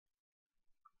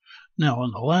Now,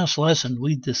 in the last lesson,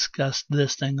 we discussed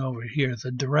this thing over here,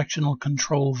 the directional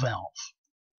control valve.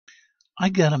 I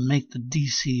got to make the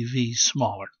DCV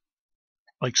smaller,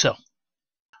 like so.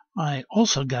 I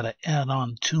also got to add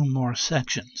on 2 more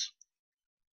sections.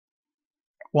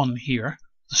 One here,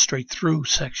 the straight through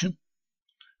section,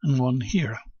 and one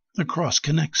here, the cross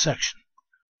connect section.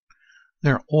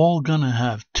 They're all going to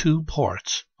have 2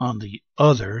 ports on the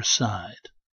other side,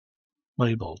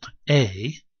 labeled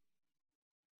A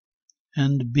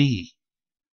and B.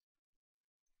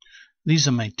 These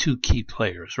are my 2 key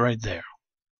players right there.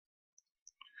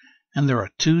 And there are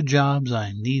 2 jobs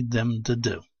I need them to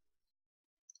do.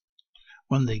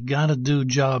 When they gotta do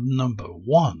job number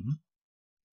 1,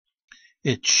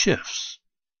 it shifts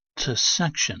to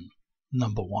section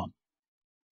number 1.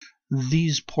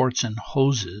 These ports and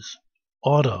hoses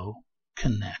auto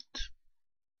connect.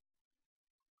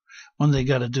 When they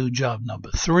gotta do job number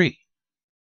 3,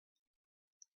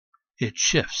 it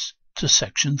shifts to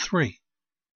section 3.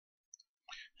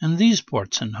 And these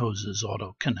ports and hoses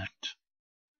auto connect.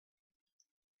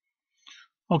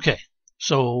 Okay,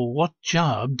 so what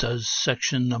job does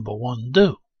section number 1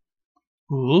 do?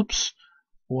 Oops,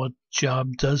 what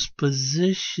job does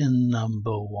position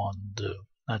number 1 do?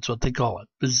 That's what they call it,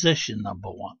 position number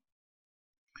 1.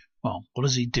 Well, what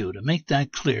does he do? To make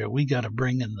that clear, we got to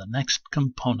bring in the next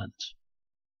component.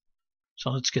 So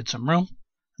let's get some room.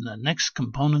 And the next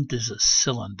component is a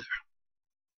cylinder.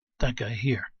 That guy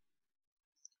here.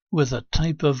 With a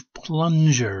type of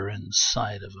plunger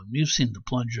inside of them. You've seen the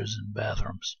plungers in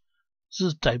bathrooms. This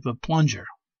is a type of plunger.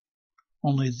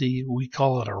 Only we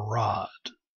call it a rod.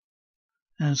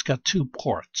 And it's got 2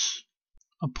 ports.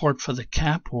 A port for the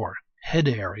cap or head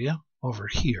area over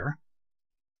here.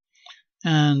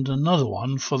 And another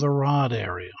one for the rod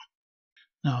area.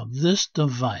 Now this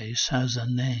device has a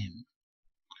name.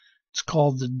 It's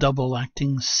called the double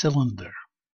acting cylinder.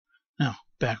 Now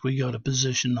back we go to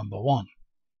position number 1.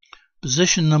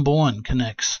 Position number 1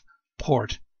 connects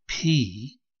port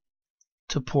P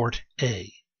to port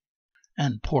A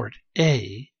and port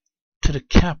A to the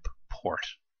cap port.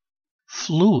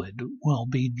 Fluid will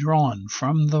be drawn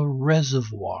from the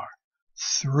reservoir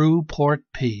through port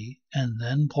P and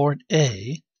then port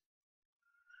A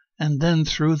and then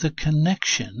through the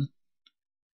connection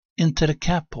into the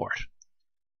cap port.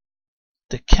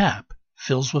 The cap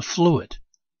fills with fluid,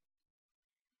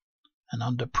 and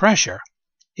under pressure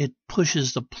it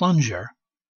pushes the plunger,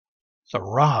 the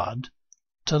rod,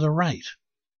 to the right,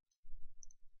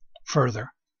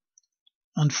 further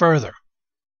and further.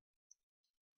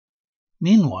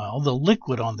 Meanwhile, the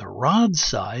liquid on the rod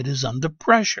side is under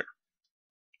pressure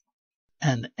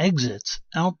and exits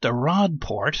out the rod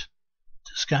port,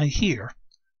 this guy here,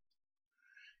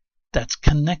 that's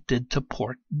connected to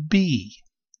port B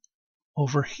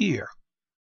over here.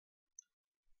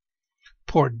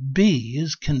 Port B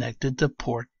is connected to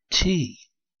port T,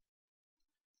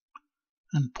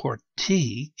 and port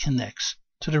T connects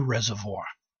to the reservoir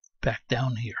back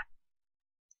down here.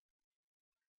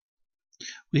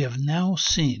 We have now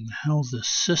seen how the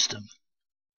system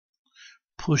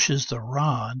pushes the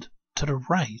rod to the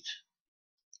right,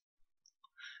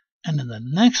 and in the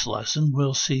next lesson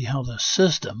we'll see how the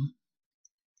system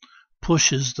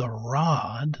pushes the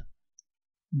rod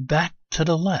back to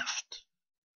the left.